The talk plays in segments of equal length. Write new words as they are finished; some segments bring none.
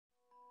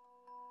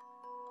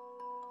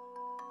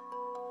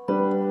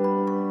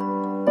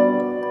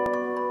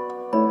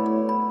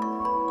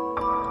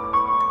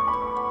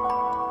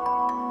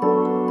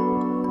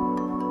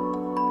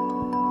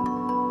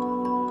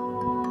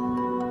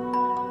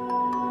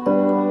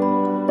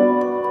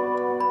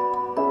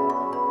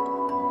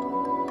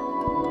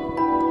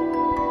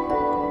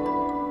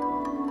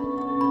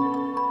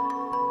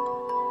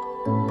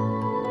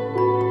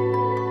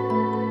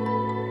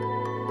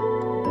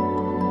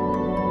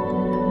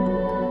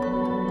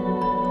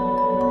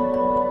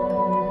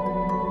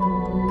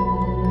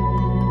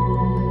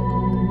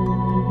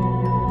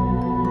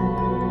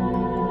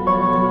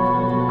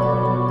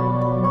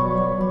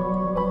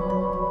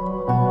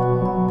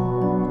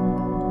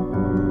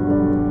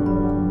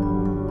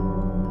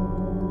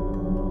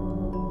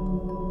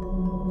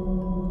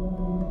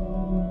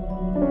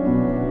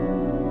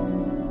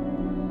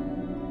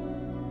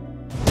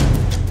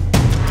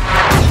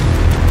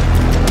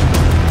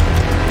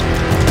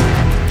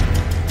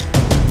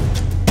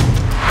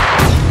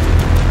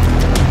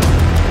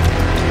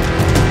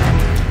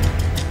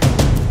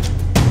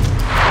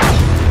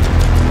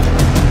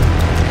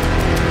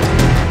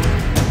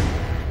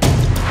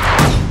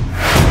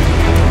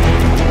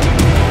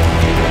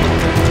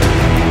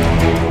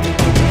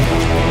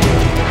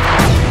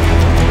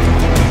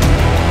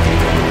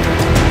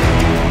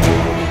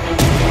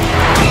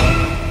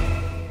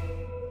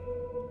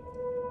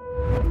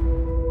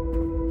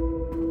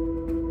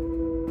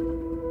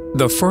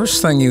The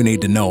first thing you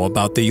need to know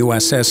about the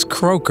USS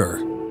Croaker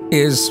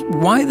is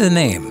why the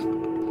name.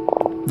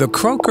 The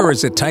croaker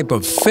is a type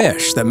of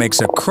fish that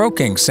makes a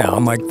croaking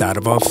sound like that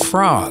of a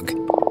frog.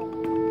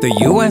 The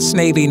U.S.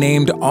 Navy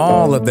named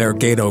all of their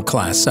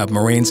Gato-class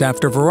submarines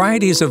after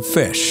varieties of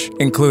fish,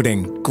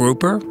 including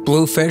grouper,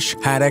 bluefish,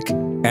 haddock,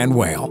 and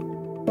whale.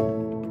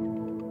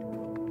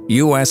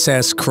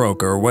 USS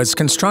Croaker was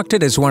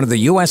constructed as one of the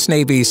U.S.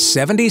 Navy's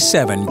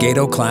 77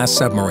 Gato-class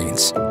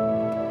submarines.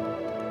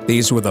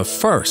 These were the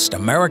first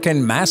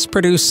American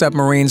mass-produced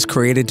submarines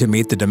created to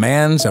meet the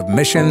demands of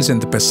missions in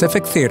the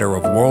Pacific theater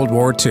of World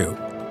War II.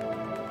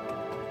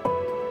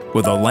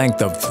 With a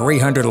length of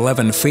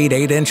 311 feet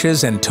 8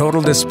 inches and total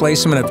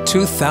displacement of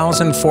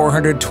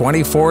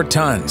 2,424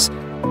 tons,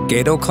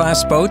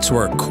 Gato-class boats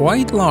were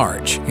quite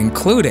large,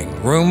 including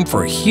room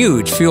for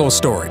huge fuel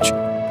storage,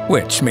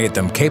 which made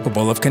them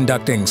capable of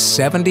conducting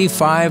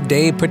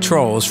 75-day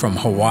patrols from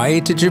Hawaii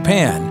to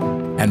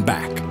Japan and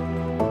back.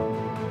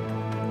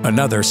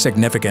 Another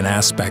significant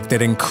aspect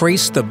that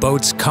increased the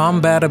boat's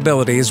combat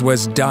abilities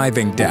was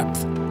diving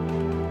depth.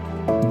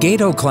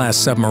 Gato-class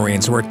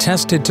submarines were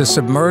tested to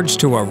submerge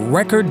to a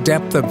record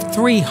depth of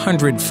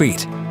 300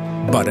 feet,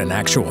 but in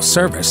actual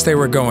service they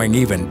were going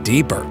even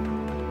deeper.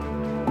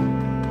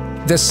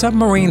 The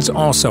submarines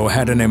also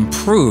had an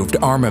improved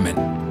armament,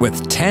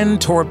 with 10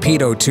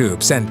 torpedo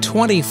tubes and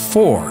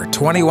 24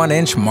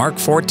 21-inch Mark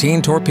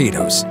 14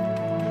 torpedoes.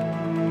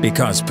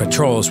 Because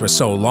patrols were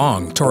so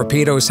long,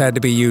 torpedoes had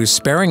to be used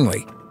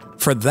sparingly.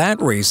 For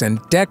that reason,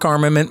 deck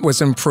armament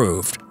was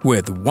improved,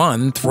 with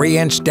one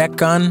 3-inch deck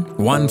gun,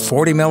 one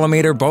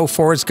 40mm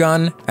Bofors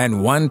gun,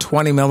 and one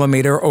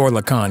 20mm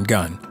Oerlikon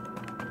gun.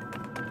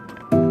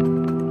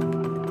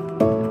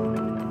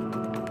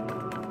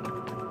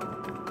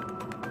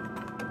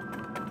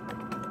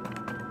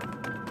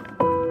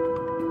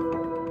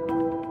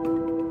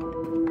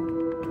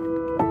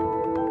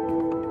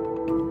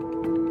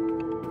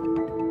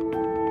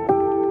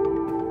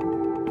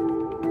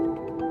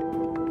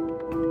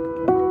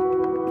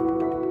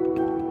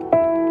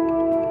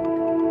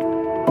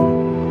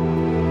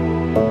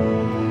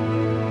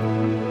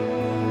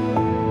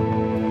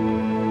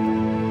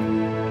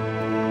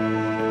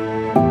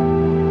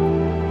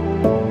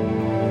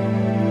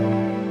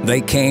 They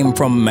came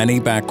from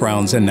many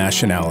backgrounds and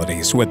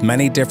nationalities with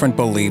many different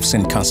beliefs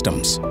and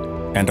customs.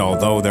 And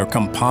although their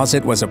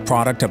composite was a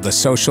product of the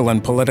social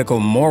and political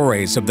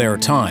mores of their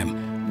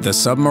time, the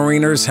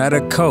submariners had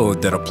a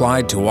code that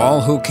applied to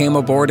all who came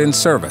aboard in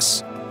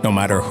service, no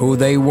matter who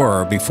they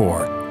were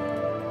before.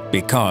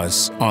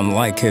 Because,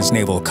 unlike his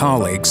naval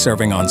colleagues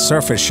serving on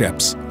surface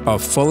ships, a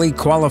fully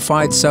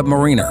qualified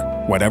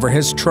submariner, whatever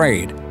his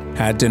trade,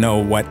 had to know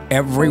what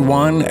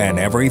everyone and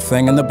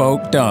everything in the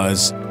boat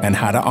does and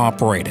how to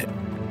operate it,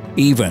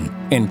 even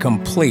in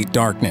complete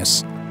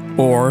darkness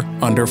or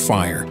under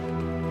fire.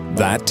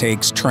 That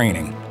takes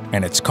training,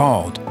 and it's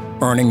called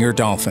earning your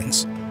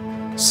dolphins.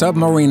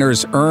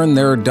 Submariners earn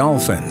their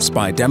dolphins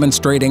by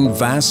demonstrating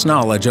vast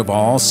knowledge of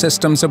all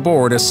systems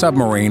aboard a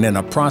submarine in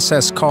a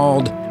process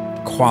called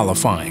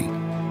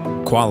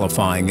qualifying.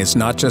 Qualifying is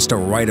not just a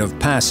rite of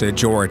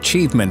passage or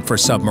achievement for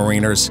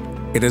submariners.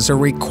 It is a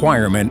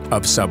requirement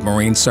of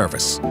submarine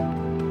service.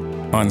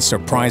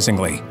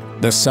 Unsurprisingly,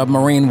 the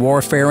submarine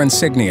warfare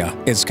insignia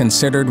is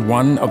considered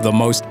one of the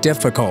most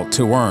difficult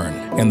to earn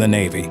in the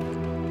Navy.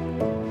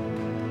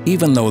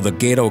 Even though the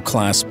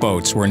Gato-class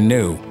boats were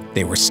new,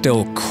 they were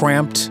still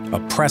cramped,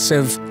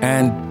 oppressive,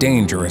 and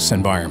dangerous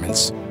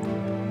environments.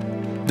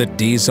 The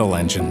diesel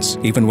engines,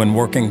 even when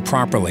working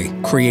properly,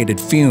 created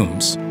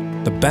fumes.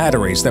 The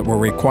batteries that were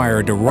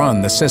required to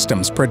run the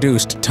systems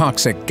produced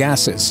toxic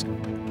gases.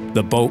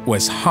 The boat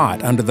was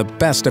hot under the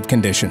best of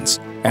conditions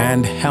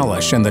and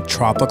hellish in the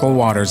tropical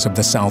waters of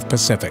the South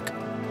Pacific.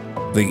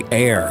 The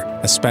air,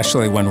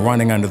 especially when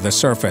running under the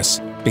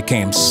surface,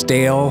 became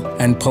stale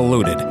and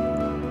polluted.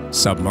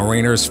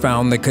 Submariners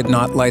found they could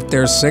not light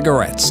their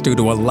cigarettes due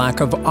to a lack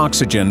of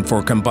oxygen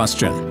for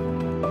combustion.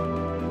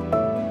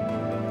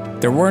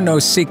 There were no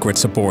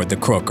secrets aboard the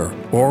Croaker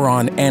or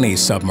on any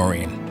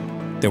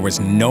submarine. There was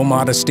no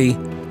modesty,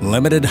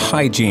 limited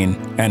hygiene,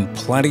 and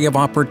plenty of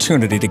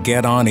opportunity to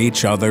get on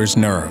each other's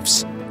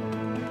nerves.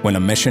 When a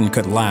mission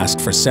could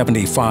last for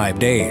 75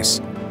 days,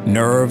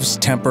 nerves,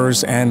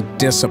 tempers, and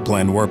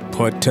discipline were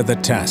put to the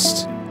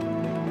test.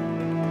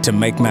 To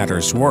make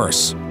matters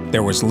worse,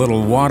 there was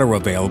little water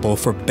available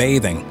for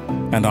bathing,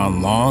 and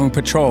on long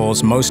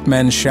patrols, most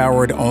men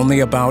showered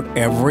only about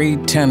every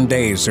 10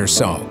 days or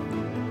so.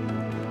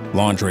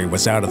 Laundry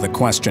was out of the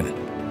question.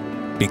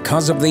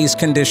 Because of these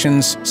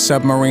conditions,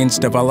 submarines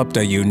developed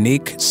a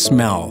unique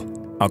smell,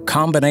 a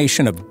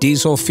combination of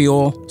diesel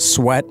fuel,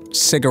 sweat,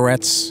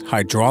 cigarettes,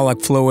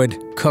 hydraulic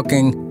fluid,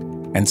 cooking,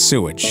 and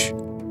sewage.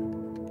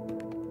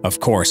 Of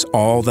course,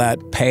 all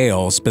that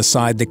pales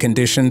beside the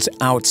conditions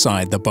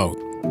outside the boat,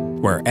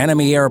 where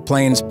enemy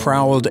airplanes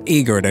prowled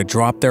eager to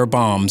drop their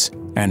bombs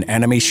and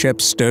enemy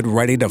ships stood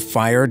ready to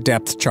fire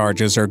depth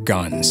charges or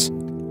guns.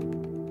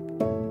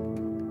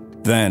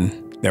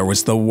 Then there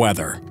was the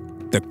weather.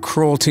 The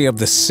cruelty of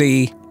the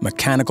sea,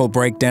 mechanical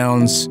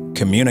breakdowns,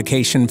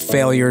 communication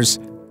failures,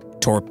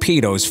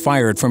 torpedoes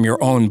fired from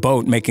your own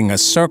boat making a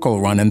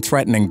circle run and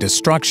threatening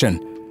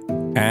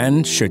destruction,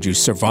 and should you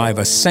survive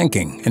a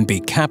sinking and be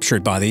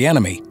captured by the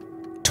enemy,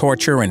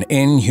 torture and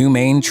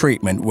inhumane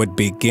treatment would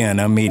begin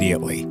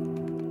immediately.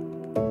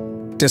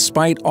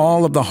 Despite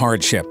all of the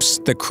hardships,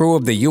 the crew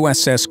of the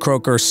USS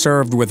Croaker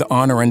served with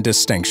honor and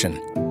distinction.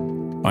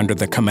 Under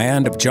the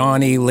command of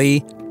John E.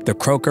 Lee, the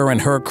Croaker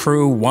and her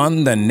crew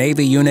won the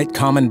Navy Unit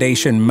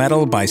Commendation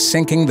Medal by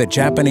sinking the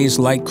Japanese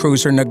light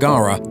cruiser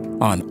Nagara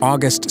on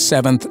August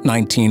 7,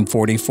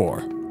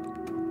 1944.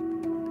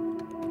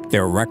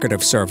 Their record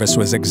of service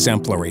was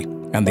exemplary,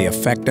 and the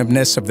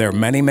effectiveness of their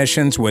many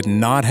missions would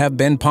not have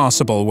been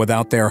possible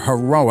without their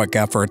heroic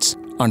efforts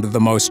under the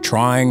most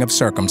trying of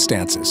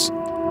circumstances.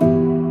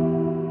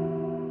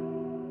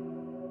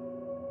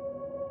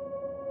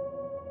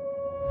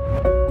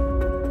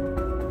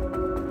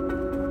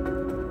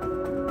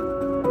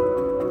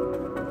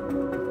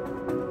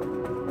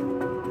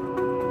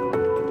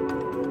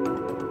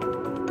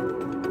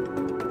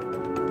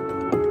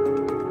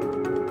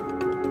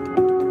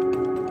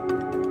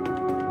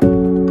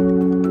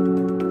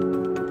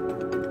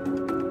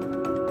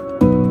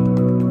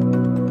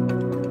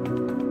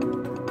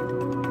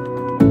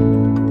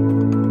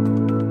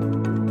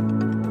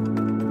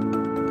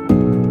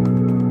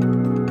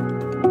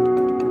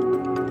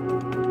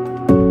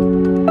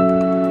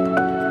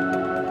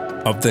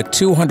 Of the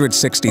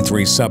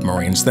 263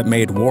 submarines that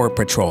made war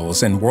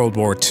patrols in World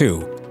War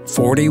II,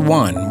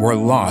 41 were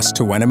lost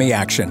to enemy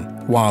action,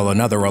 while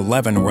another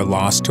 11 were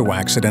lost to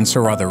accidents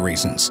or other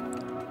reasons.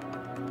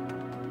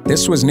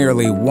 This was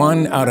nearly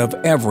 1 out of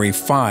every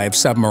 5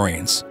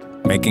 submarines,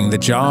 making the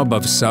job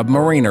of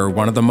submariner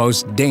one of the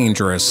most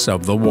dangerous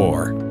of the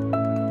war.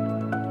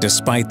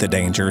 Despite the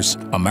dangers,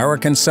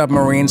 American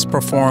submarines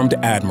performed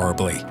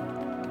admirably.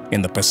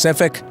 In the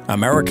Pacific,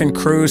 American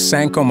crews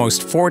sank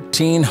almost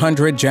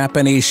 1,400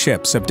 Japanese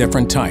ships of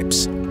different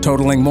types,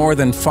 totaling more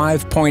than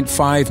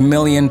 5.5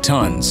 million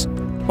tons,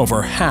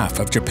 over half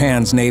of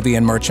Japan's Navy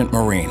and Merchant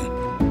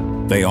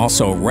Marine. They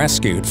also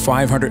rescued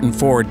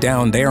 504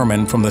 downed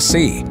airmen from the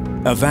sea,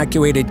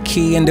 evacuated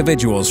key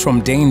individuals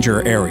from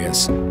danger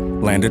areas,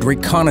 landed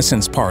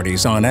reconnaissance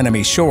parties on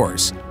enemy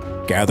shores,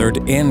 gathered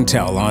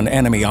intel on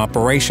enemy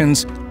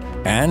operations,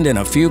 and in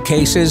a few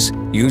cases,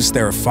 used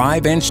their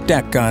 5-inch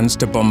deck guns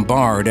to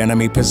bombard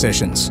enemy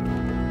positions.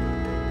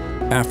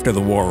 After the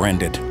war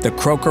ended, the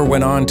Croaker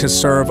went on to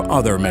serve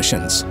other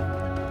missions.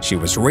 She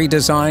was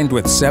redesigned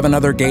with 7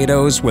 other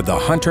Gatos with the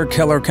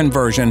hunter-killer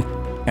conversion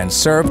and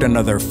served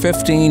another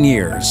 15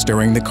 years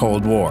during the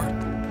Cold War.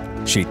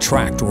 She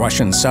tracked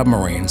Russian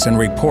submarines and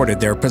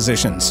reported their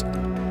positions.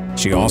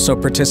 She also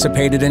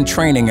participated in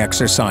training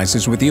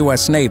exercises with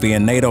U.S. Navy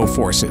and NATO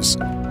forces,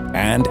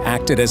 and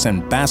acted as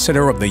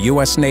ambassador of the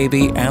U.S.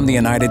 Navy and the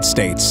United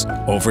States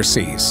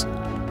overseas.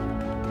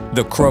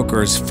 The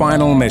Croaker's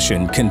final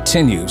mission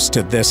continues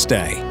to this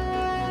day.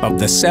 Of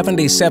the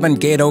 77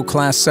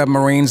 Gato-class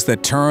submarines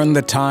that turned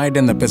the tide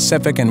in the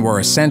Pacific and were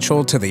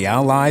essential to the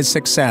Allies'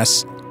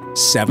 success,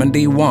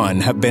 71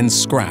 have been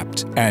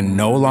scrapped and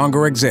no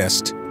longer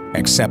exist,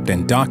 except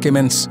in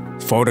documents,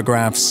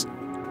 photographs,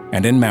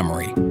 and in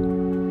memory.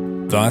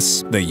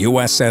 Thus, the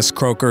USS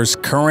Croaker's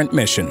current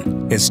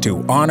mission is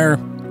to honor,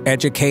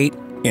 educate,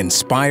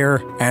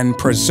 inspire, and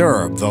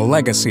preserve the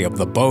legacy of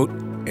the boat,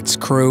 its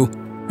crew,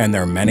 and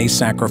their many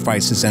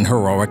sacrifices and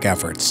heroic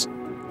efforts.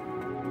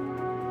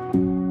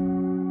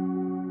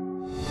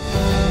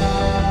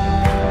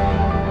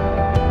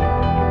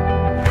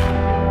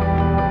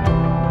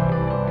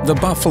 The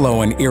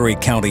Buffalo and Erie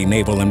County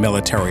Naval and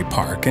Military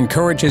Park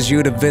encourages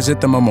you to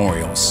visit the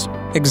memorials,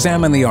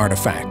 examine the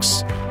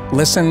artifacts,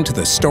 listen to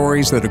the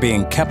stories that are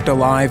being kept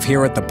alive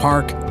here at the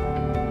park,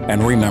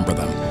 and remember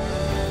them.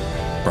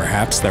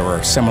 Perhaps there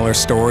are similar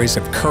stories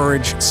of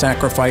courage,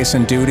 sacrifice,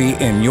 and duty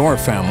in your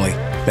family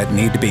that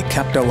need to be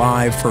kept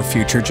alive for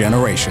future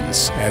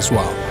generations as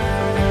well.